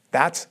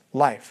 That's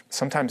life.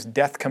 Sometimes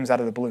death comes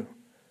out of the blue.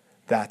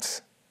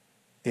 That's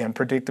the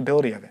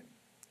unpredictability of it.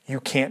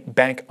 You can't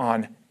bank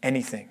on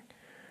anything.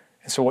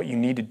 And so what you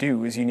need to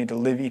do is you need to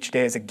live each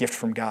day as a gift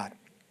from God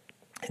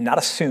and not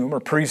assume or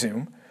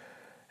presume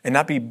and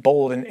not be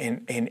bold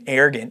and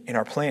arrogant in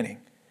our planning.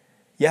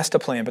 Yes, to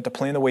plan, but to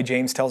plan the way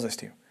James tells us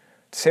to.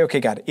 To say, okay,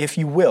 God, if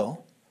you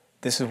will,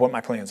 this is what my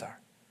plans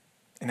are.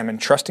 And I'm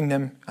entrusting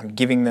them, I'm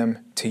giving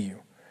them to you.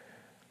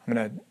 I'm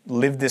going to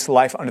live this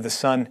life under the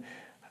sun,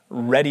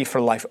 ready for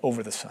life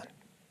over the sun.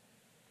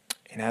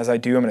 And as I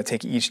do, I'm going to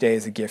take each day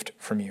as a gift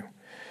from you.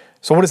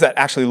 So what does that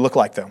actually look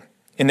like, though?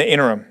 In the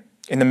interim,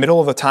 in the middle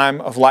of the time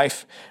of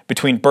life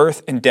between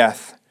birth and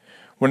death,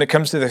 when it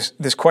comes to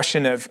this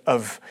question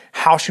of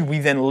how should we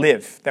then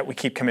live that we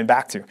keep coming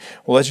back to.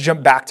 Well, let's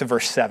jump back to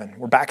verse 7.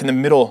 We're back in the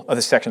middle of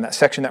the section, that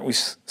section that we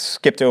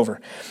skipped over.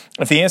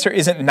 If the answer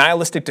isn't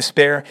nihilistic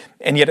despair,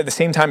 and yet at the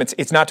same time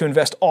it's not to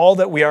invest all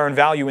that we are in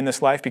value in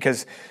this life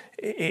because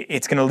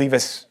it's going to leave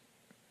us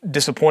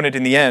disappointed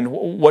in the end,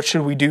 what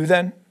should we do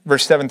then?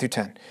 Verse 7 through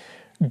 10.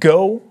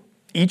 Go,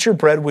 eat your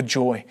bread with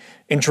joy,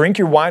 and drink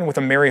your wine with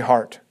a merry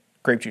heart,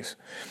 grape juice.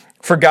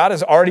 For God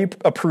has already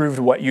approved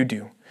what you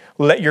do.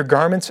 Let your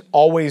garments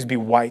always be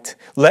white.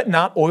 Let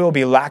not oil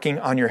be lacking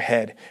on your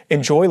head.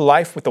 Enjoy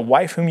life with the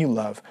wife whom you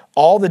love,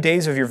 all the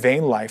days of your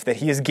vain life that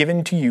he has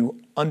given to you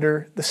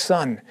under the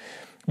sun,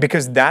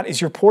 because that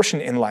is your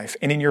portion in life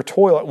and in your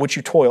toil at which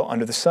you toil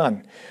under the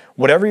sun.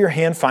 Whatever your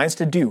hand finds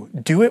to do,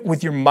 do it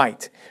with your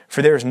might,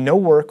 for there is no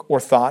work or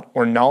thought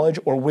or knowledge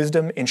or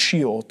wisdom in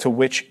Sheol to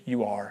which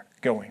you are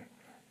going.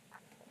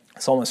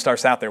 Solomon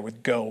starts out there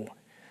with go,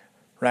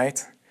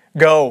 right?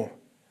 Go.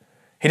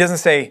 He doesn't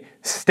say,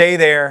 stay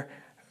there,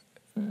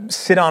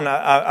 sit on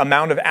a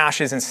mound of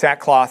ashes and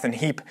sackcloth and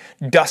heap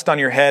dust on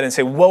your head and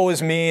say, woe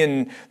is me,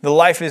 and the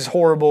life is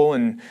horrible,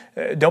 and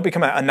don't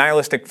become a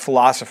nihilistic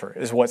philosopher,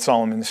 is what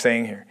Solomon is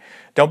saying here.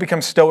 Don't become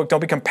stoic,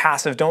 don't become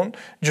passive, don't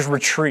just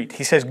retreat.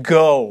 He says,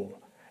 go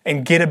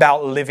and get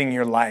about living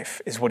your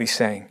life, is what he's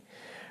saying.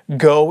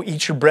 Go,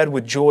 eat your bread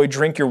with joy,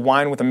 drink your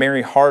wine with a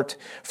merry heart,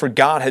 for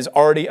God has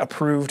already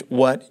approved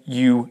what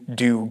you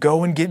do.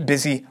 Go and get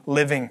busy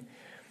living.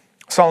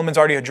 Solomon's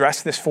already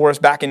addressed this for us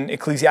back in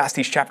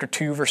Ecclesiastes chapter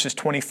 2, verses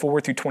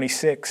 24 through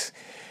 26.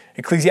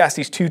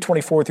 Ecclesiastes 2,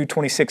 24 through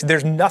 26.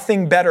 There's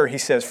nothing better, he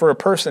says, for a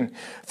person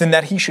than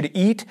that he should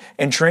eat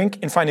and drink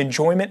and find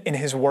enjoyment in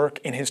his work,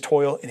 in his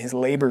toil, in his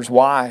labors.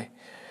 Why?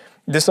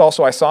 This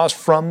also I saw is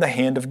from the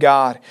hand of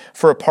God.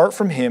 For apart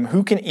from him,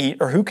 who can eat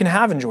or who can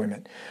have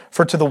enjoyment?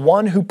 For to the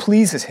one who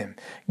pleases him,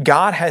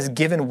 God has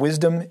given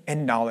wisdom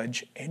and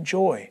knowledge and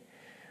joy.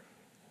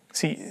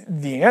 See,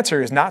 the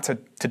answer is not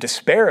to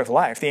despair of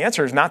life. The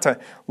answer is not to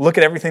look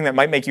at everything that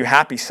might make you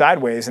happy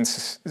sideways and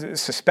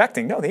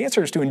suspecting. No, the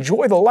answer is to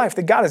enjoy the life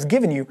that God has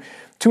given you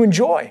to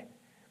enjoy.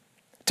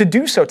 To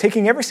do so,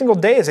 taking every single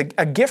day as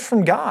a gift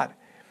from God.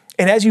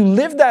 And as you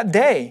live that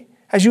day,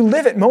 as you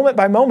live it moment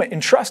by moment in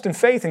trust and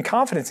faith and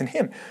confidence in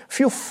him,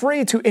 feel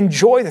free to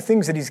enjoy the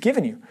things that he's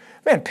given you.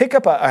 Man, pick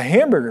up a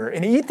hamburger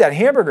and eat that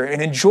hamburger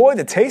and enjoy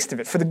the taste of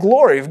it for the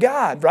glory of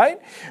God, right?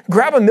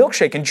 Grab a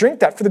milkshake and drink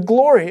that for the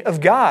glory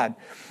of God.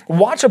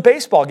 Watch a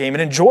baseball game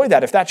and enjoy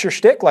that if that's your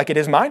shtick, like it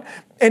is mine,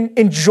 and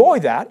enjoy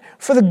that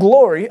for the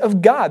glory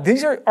of God.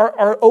 These are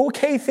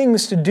okay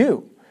things to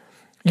do.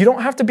 You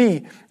don't have to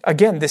be,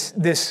 again,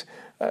 this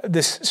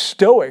this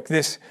stoic,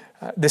 this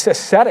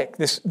ascetic,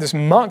 this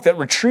monk that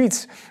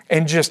retreats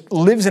and just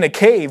lives in a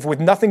cave with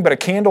nothing but a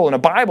candle and a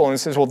Bible and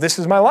says, well, this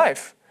is my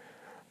life.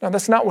 No,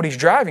 that's not what he's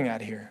driving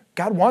at here.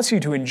 God wants you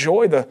to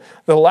enjoy the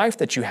life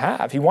that you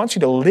have. He wants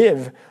you to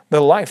live the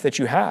life that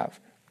you have.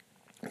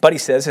 But he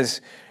says, as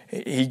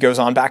he goes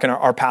on back in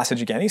our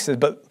passage again, he says,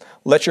 but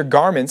let your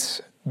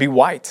garments be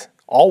white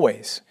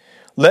always.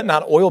 Let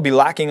not oil be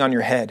lacking on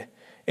your head.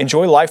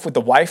 Enjoy life with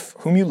the wife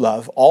whom you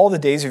love all the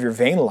days of your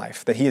vain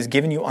life that he has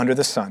given you under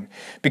the sun,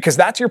 because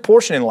that's your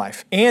portion in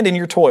life and in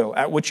your toil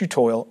at which you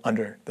toil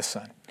under the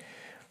sun.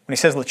 When he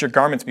says, let your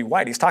garments be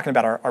white, he's talking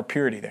about our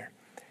purity there.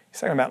 He's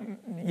talking about,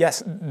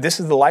 yes, this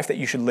is the life that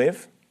you should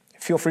live.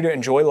 Feel free to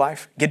enjoy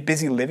life. Get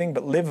busy living,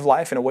 but live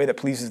life in a way that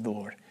pleases the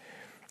Lord,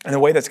 in a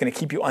way that's going to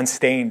keep you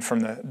unstained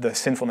from the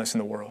sinfulness in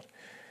the world.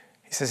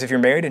 He says, if you're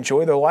married,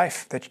 enjoy the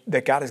life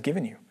that God has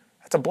given you.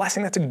 That's a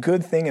blessing. That's a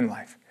good thing in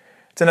life.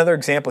 It's another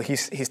example.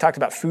 He's talked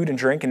about food and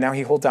drink, and now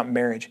he holds out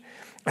marriage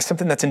as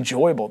something that's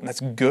enjoyable and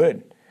that's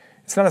good.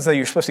 It's not as though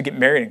you're supposed to get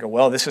married and go,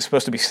 well, this is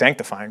supposed to be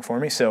sanctifying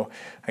for me, so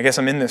I guess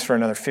I'm in this for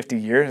another 50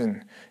 years,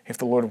 and if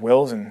the Lord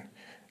wills, and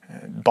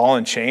ball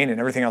and chain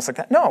and everything else like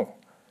that. No.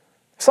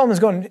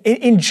 Solomon's going,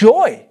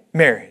 enjoy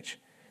marriage.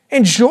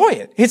 Enjoy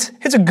it.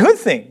 It's a good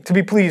thing to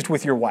be pleased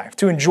with your wife,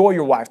 to enjoy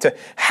your wife, to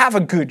have a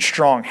good,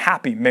 strong,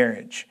 happy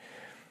marriage.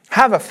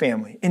 Have a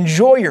family.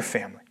 Enjoy your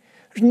family.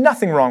 There's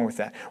nothing wrong with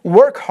that.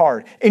 Work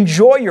hard.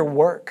 Enjoy your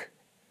work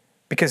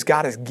because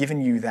God has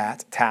given you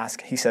that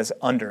task, he says,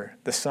 under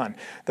the sun.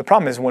 The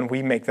problem is when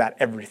we make that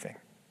everything.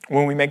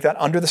 When we make that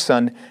under the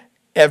sun,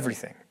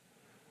 everything.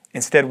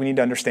 Instead, we need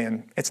to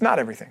understand it's not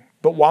everything.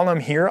 But while I'm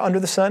here under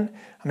the sun,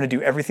 I'm going to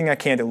do everything I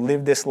can to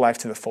live this life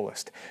to the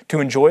fullest, to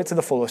enjoy it to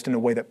the fullest in a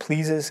way that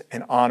pleases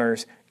and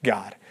honors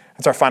God.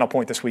 That's our final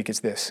point this week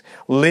is this.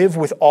 Live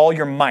with all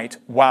your might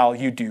while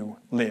you do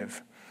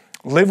live.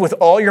 Live with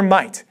all your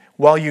might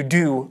while you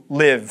do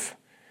live.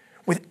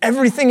 With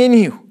everything in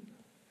you.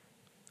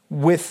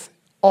 With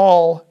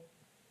all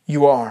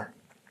you are.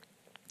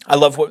 I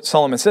love what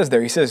Solomon says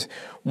there. He says,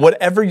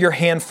 whatever your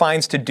hand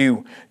finds to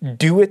do,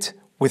 do it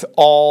with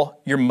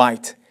all your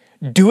might.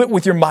 Do it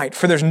with your might,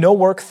 for there's no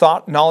work,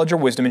 thought, knowledge, or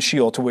wisdom in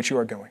Sheol to which you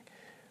are going.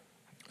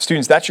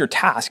 Students, that's your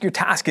task. Your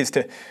task is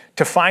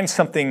to find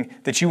something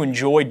that you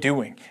enjoy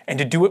doing and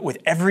to do it with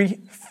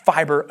every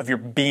fiber of your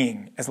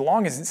being, as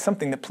long as it's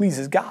something that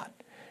pleases God.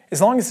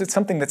 As long as it's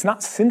something that's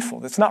not sinful,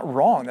 that's not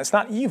wrong, that's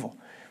not evil.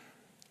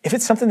 If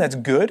it's something that's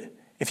good,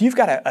 if you've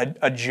got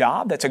a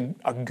job that's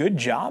a good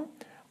job,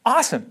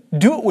 awesome.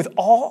 Do it with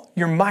all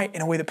your might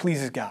in a way that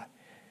pleases God.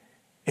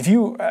 If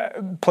you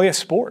play a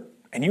sport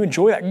and you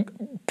enjoy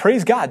that,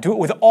 praise God. Do it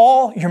with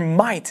all your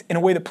might in a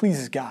way that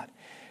pleases God.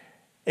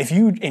 If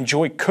you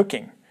enjoy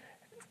cooking,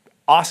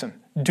 awesome.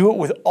 Do it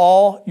with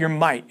all your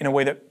might in a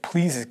way that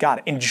pleases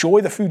God. Enjoy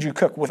the food you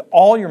cook with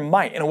all your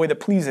might in a way that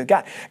pleases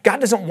God.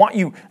 God doesn't want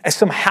you as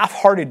some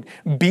half-hearted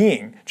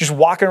being just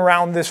walking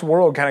around this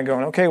world kind of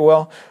going, okay,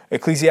 well,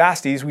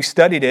 Ecclesiastes, we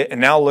studied it, and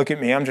now look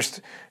at me. I'm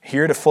just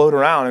here to float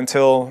around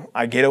until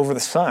I get over the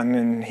sun,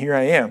 and here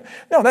I am.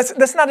 No,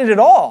 that's not it at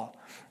all.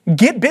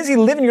 Get busy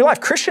living your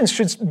life. Christians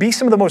should be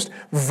some of the most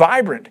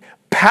vibrant,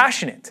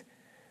 passionate,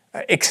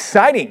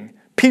 exciting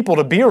people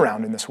to be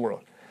around in this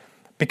world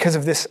because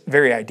of this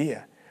very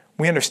idea.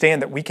 We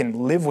understand that we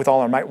can live with all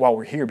our might while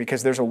we're here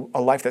because there's a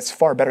life that's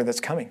far better that's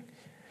coming.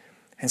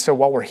 And so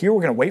while we're here,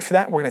 we're going to wait for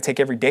that. We're going to take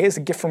every day as a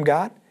gift from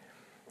God,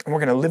 and we're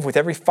going to live with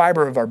every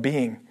fiber of our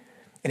being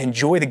and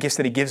enjoy the gifts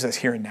that he gives us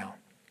here and now.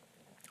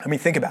 I mean,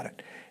 think about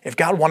it. If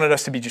God wanted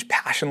us to be just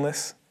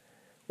passionless,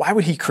 why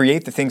would he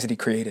create the things that he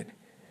created?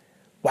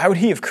 Why would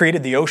he have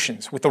created the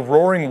oceans with the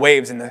roaring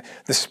waves and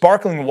the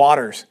sparkling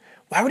waters?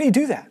 Why would he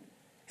do that?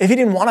 If he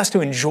didn't want us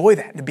to enjoy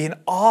that and to be in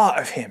awe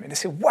of him and to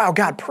say, wow,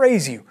 God,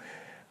 praise you.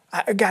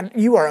 God,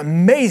 you are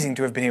amazing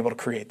to have been able to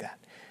create that.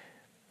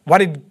 Why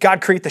did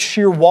God create the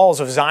sheer walls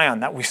of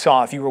Zion that we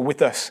saw if you were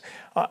with us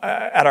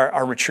at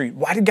our retreat?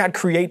 Why did God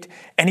create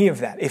any of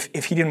that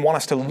if he didn't want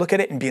us to look at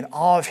it and be in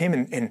awe of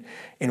him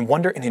and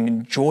wonder and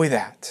enjoy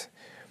that?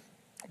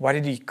 Why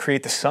did he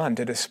create the sun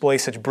to display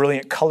such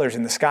brilliant colors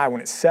in the sky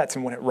when it sets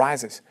and when it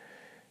rises?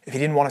 If he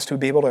didn't want us to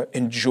be able to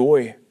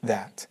enjoy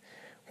that?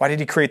 Why did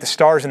he create the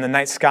stars in the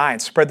night sky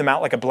and spread them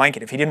out like a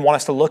blanket? If he didn't want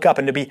us to look up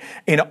and to be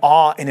in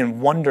awe and in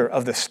wonder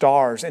of the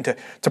stars and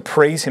to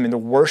praise him and to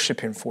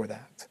worship him for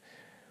that?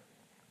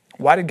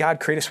 Why did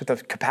God create us with the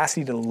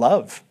capacity to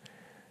love?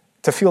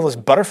 To feel those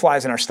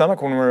butterflies in our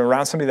stomach when we're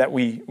around somebody that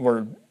we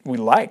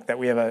like, that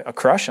we have a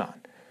crush on?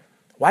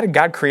 Why did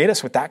God create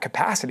us with that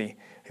capacity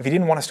if he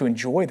didn't want us to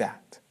enjoy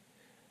that?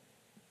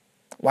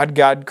 Why did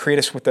God create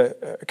us with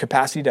the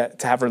capacity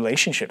to have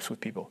relationships with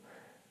people,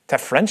 to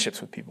have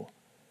friendships with people,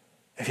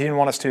 if he didn't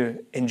want us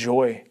to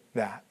enjoy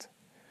that?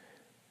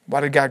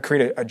 Why did God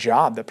create a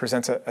job that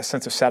presents a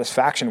sense of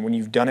satisfaction when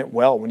you've done it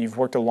well, when you've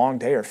worked a long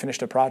day or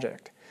finished a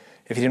project,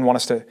 if he didn't want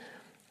us to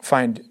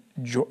find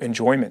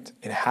enjoyment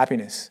and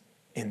happiness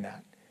in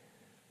that?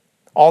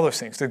 All those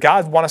things. Did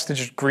God want us to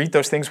just greet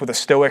those things with a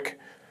stoic,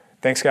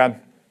 thanks God,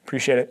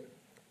 appreciate it?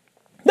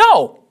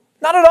 No,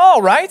 Not at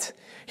all, right?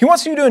 He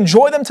wants you to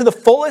enjoy them to the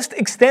fullest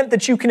extent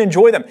that you can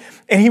enjoy them.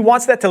 And he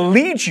wants that to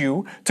lead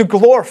you to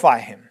glorify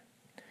him.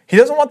 He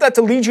doesn't want that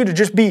to lead you to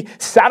just be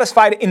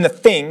satisfied in the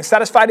thing,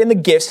 satisfied in the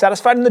gifts,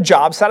 satisfied in the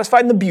job,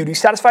 satisfied in the beauty,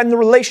 satisfied in the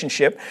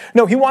relationship.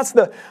 No, he wants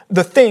the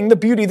thing, the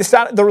beauty,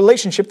 the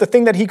relationship, the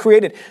thing that he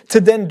created,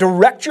 to then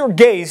direct your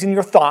gaze and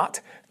your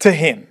thought to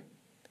him.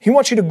 He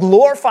wants you to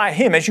glorify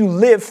him as you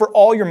live for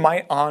all your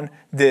might on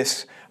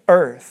this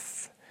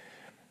earth.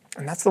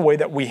 And that's the way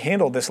that we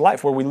handle this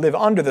life, where we live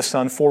under the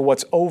sun for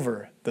what's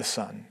over the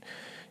sun,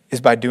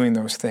 is by doing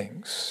those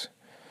things.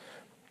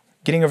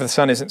 Getting over the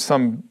sun isn't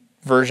some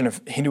version of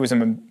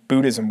Hinduism and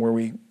Buddhism where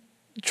we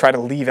try to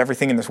leave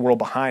everything in this world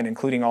behind,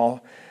 including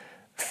all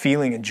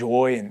feeling and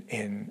joy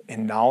and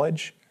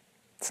knowledge.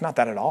 It's not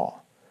that at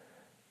all.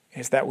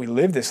 It's that we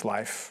live this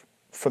life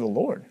for the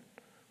Lord.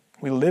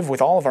 We live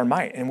with all of our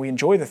might, and we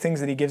enjoy the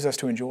things that he gives us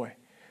to enjoy.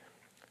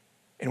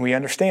 And we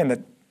understand that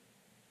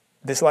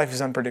this life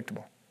is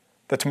unpredictable,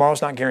 that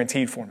tomorrow's not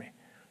guaranteed for me.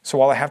 So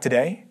while I have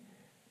today,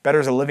 better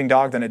is a living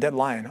dog than a dead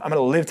lion. I'm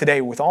going to live today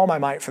with all my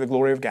might for the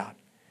glory of God.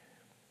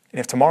 And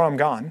if tomorrow I'm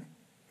gone,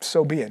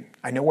 so be it.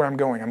 I know where I'm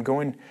going. I'm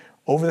going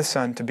over the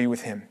sun to be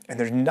with him. And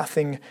there's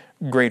nothing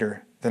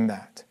greater than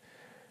that.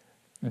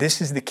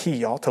 This is the key,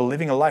 y'all, to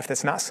living a life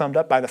that's not summed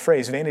up by the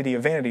phrase, vanity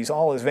of vanities,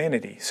 all is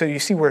vanity. So you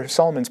see where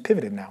Solomon's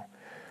pivoted now.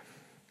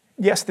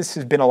 Yes, this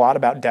has been a lot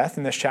about death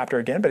in this chapter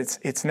again, but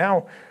it's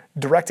now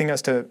directing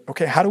us to,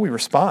 okay, how do we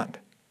respond?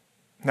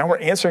 Now we're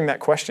answering that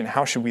question,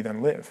 how should we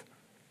then live?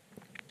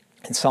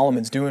 And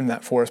Solomon's doing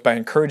that for us by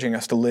encouraging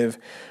us to live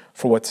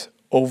for what's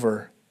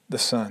over the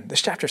sun.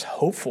 This chapter is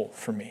hopeful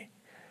for me.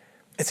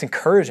 It's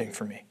encouraging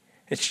for me.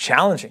 It's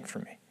challenging for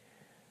me.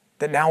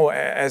 That now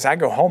as I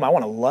go home, I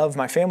want to love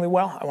my family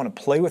well. I want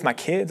to play with my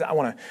kids. I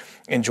want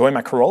to enjoy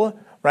my Corolla,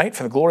 right,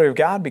 for the glory of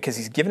God because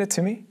he's given it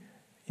to me.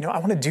 You know, I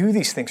want to do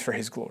these things for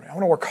his glory. I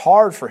want to work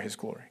hard for his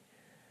glory.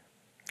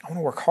 I want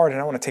to work hard,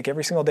 and I want to take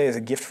every single day as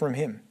a gift from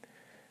him.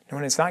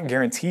 Knowing it's not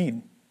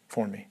guaranteed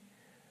for me.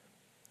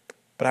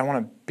 But I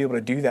want to be able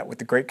to do that with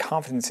the great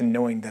confidence in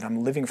knowing that I'm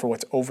living for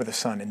what's over the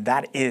sun, and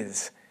that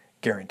is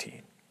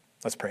guaranteed.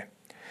 Let's pray.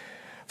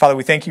 Father,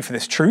 we thank you for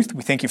this truth.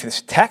 We thank you for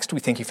this text. We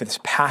thank you for this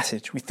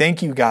passage. We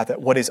thank you, God,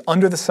 that what is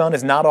under the sun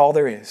is not all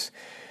there is,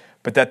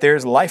 but that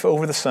there's life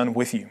over the sun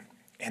with you.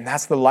 And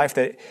that's the life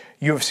that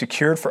you have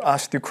secured for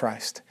us through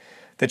Christ.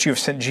 That you have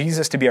sent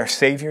Jesus to be our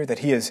Savior, that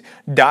he has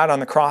died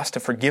on the cross to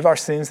forgive our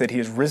sins, that he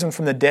has risen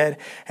from the dead,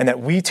 and that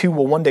we too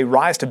will one day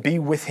rise to be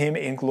with him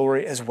in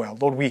glory as well.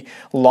 Lord, we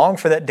long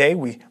for that day.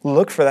 We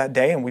look for that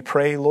day, and we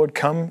pray, Lord,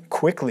 come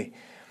quickly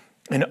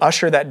and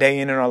usher that day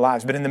in our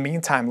lives. But in the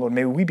meantime, Lord,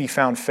 may we be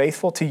found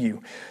faithful to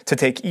you, to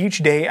take each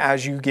day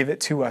as you give it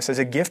to us, as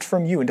a gift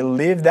from you, and to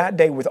live that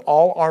day with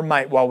all our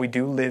might while we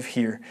do live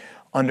here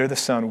under the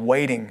sun,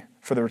 waiting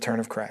for the return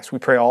of Christ. We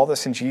pray all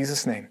this in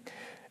Jesus' name.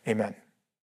 Amen.